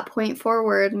 From that point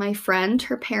forward, my friend,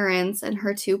 her parents, and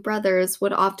her 2 brothers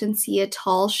would often see a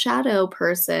tall shadow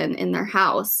person in their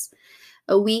house.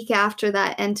 A week after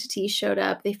that entity showed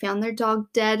up, they found their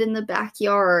dog dead in the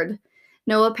backyard.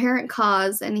 No apparent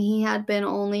cause, and he had been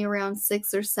only around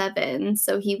 6 or 7,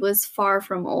 so he was far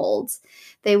from old.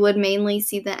 They would mainly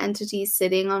see the entity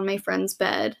sitting on my friend's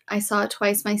bed. I saw it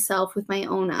twice myself with my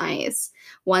own eyes,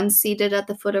 once seated at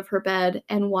the foot of her bed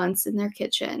and once in their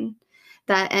kitchen.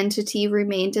 That entity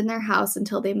remained in their house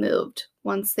until they moved.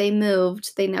 Once they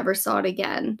moved, they never saw it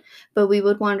again, but we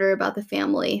would wonder about the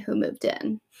family who moved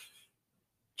in.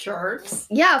 Jerks.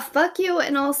 Yeah, fuck you,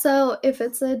 and also, if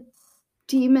it's a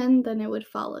demon, then it would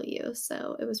follow you.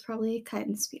 So it was probably a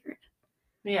kind spirit.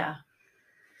 Yeah.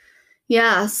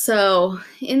 Yeah, so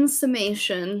in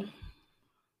summation,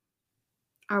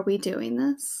 are we doing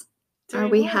this? Are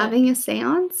we having a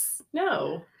seance?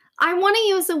 No. I want to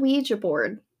use a Ouija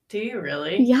board. Do you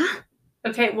really? Yeah.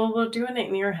 Okay, well, we're doing it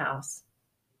in your house.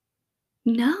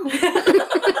 No.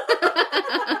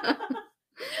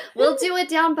 We'll do it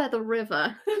down by the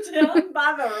river. Down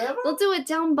by the river? We'll do it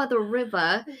down by the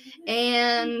river.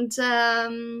 And,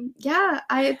 yeah,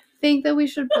 I think that we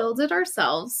should build it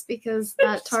ourselves because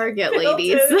that Target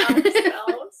lady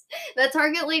that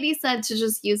Target lady said to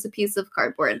just use a piece of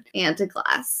cardboard and a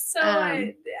glass. So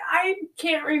I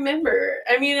can't remember.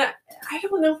 I mean, I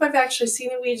don't know if I've actually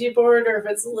seen a Ouija board or if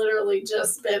it's literally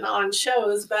just been on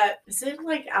shows, but is it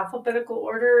like alphabetical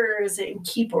order or is it in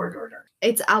keyboard order?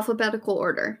 It's alphabetical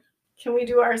order. Can we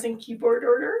do ours in keyboard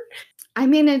order? I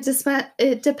mean,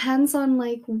 it depends on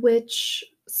like which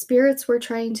spirits we're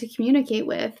trying to communicate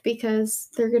with, because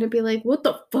they're going to be like, what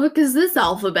the fuck is this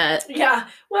alphabet? Yeah.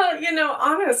 Well,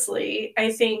 honestly,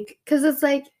 I think... Because it's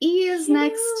like E is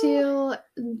next to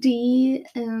D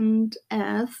and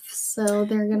F, so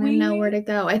they're going to know where to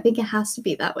go. I think it has to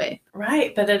be that way.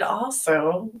 Right. But it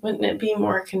also, wouldn't it be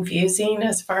more confusing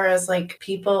as far as like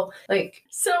people like...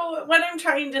 So what I'm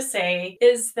trying to say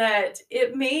is that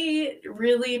it may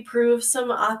really prove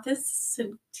some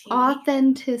authenticity.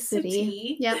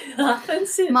 Yep.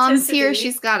 Authenticity. Mom's here.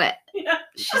 She's got it. Yeah.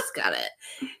 She's got it.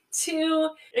 To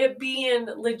it being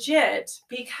legit,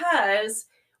 because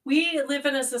we live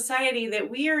in a society that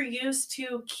we are used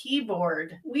to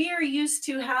keyboard. We are used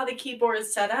to how the keyboard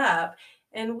is set up.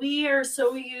 And we are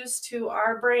so used to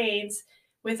our brains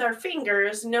with our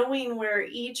fingers knowing where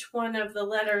each one of the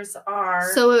letters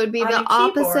are. So it would be the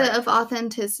opposite of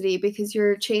authenticity, because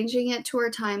you're changing it to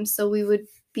our time, so we would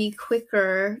be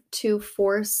quicker to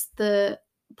force the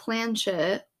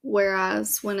planchette,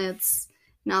 whereas when it's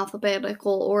in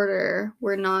alphabetical order,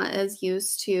 we're not as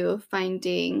used to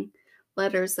finding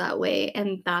letters that way,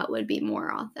 and that would be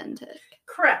more authentic.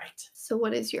 Correct. So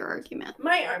what is your argument?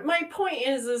 My point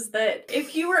is that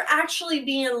if you were actually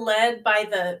being led by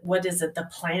the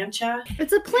plancha?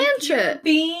 It's a If you're plancha.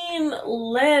 being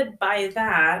led by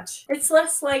that, it's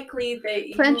less likely that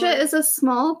you... Plancha is a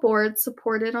small board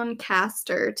supported on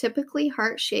caster, typically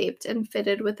heart-shaped and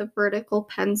fitted with a vertical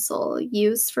pencil,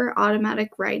 used for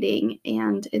automatic writing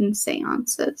and in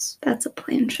seances. That's a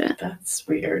plancha. That's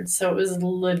weird. So it was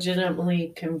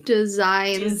legitimately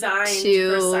Designed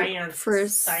for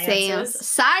sciences.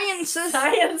 Science.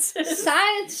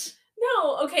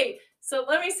 No, okay. So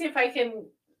let me see if I can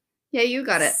Yeah, you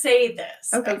got it. say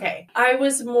this. Okay. I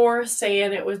was more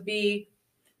saying it would be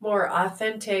more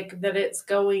authentic that it's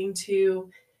going to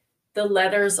the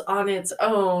letters on its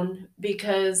own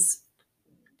because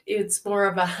it's more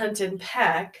of a hunt and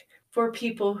peck for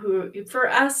people for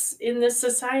us in this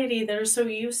society that are so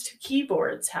used to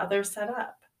keyboards, how they're set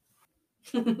up.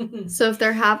 So if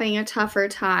they're having a tougher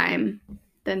time,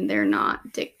 then they're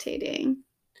not dictating.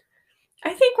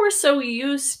 I think we're so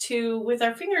used to, with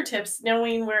our fingertips,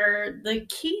 knowing where the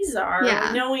keys are,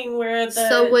 knowing where the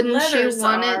So wouldn't letters you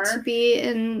want are. it to be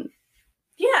in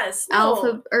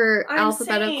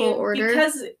alphabetical order?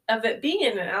 Because of it being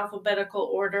in an alphabetical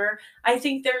order, I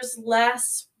think it's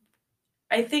less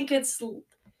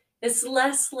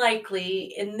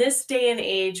likely in this day and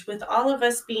age, with all of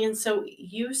us being so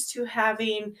used to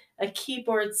having a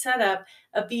keyboard setup,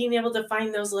 of being able to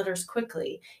find those letters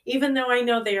quickly. Even though I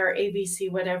know they are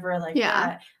ABC, whatever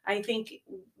that, I think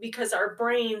because our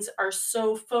brains are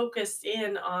so focused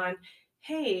in on,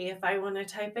 hey, if I want to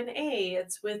type an A,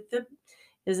 it's with the,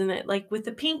 isn't it like with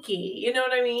the pinky? You know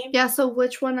what I mean? Yeah, so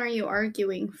which one are you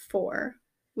arguing for?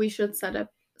 We should set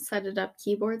it up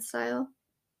keyboard style?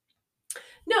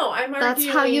 No, I'm arguing. That's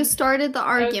how you started the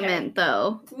argument,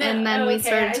 though. No, and then we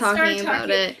started talking about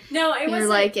it. No, it was. You're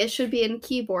like, it should be in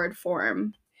keyboard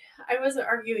form. I wasn't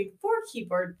arguing for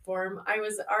keyboard form. I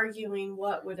was arguing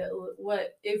what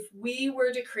if we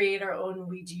were to create our own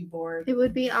Ouija board? It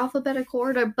would be alphabetical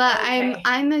order, but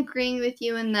I'm agreeing with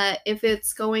you in that if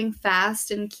it's going fast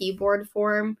in keyboard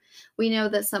form, we know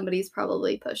that somebody's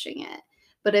probably pushing it.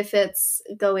 But if it's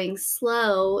going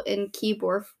slow in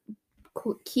keyboard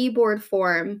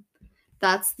form,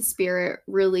 that's the spirit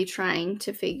really trying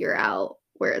to figure out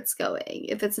where it's going.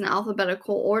 If it's an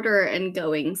alphabetical order and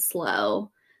going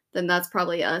slow, then that's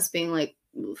probably us being like,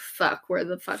 fuck, where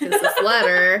the fuck is this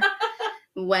letter?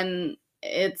 When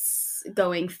it's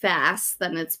going fast,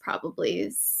 then it's probably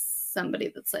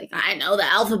somebody that's like, I know the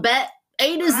alphabet,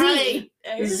 A to Z,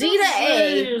 Z to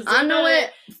A. I know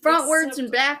it frontwards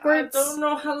and backwards. I don't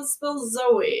know how to spell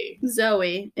Zoe.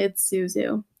 Zoe, it's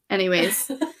Zuzu. Anyways,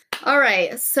 all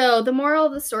right. So the moral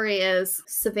of the story is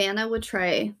Savannah would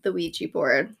try the Ouija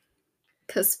board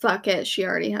because fuck it, she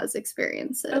already has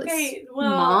experiences. Okay, well,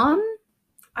 Mom,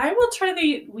 I will try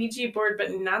the Ouija board,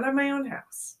 but not in my own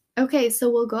house. Okay, so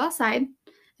we'll go outside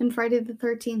and Friday the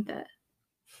 13th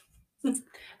it.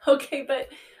 Okay, but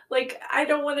I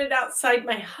don't want it outside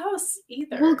my house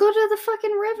either. We'll go to the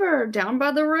fucking river. Down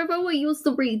by the river, we'll use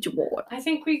the Ouija board. I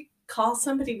think we call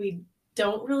somebody we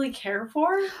don't really care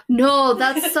for. No,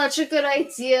 that's such a good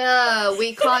idea.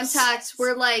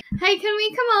 We're like, hey, can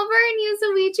we come over and use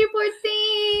the Ouija board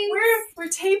thing? We're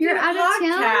taping You're out of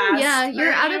town? Yeah,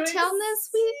 you're out of town this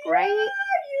week, right?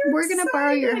 We're going to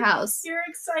borrow your house. You're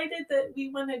excited that we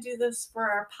want to do this for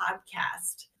our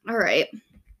podcast. All right.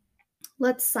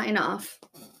 Let's sign off.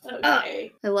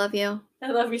 Okay. I love you.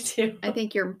 I love you too. I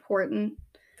think you're important.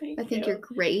 I think you're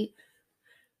great.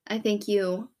 I think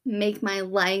you make my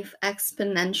life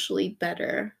exponentially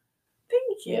better.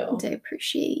 Thank you. And I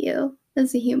appreciate you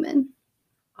as a human.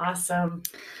 Awesome.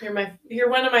 You're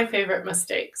one of my favorite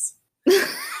mistakes.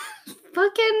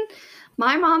 Fucking,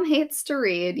 my mom hates to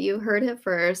read. You heard it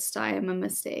first. I am a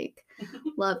mistake.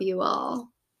 Love you all.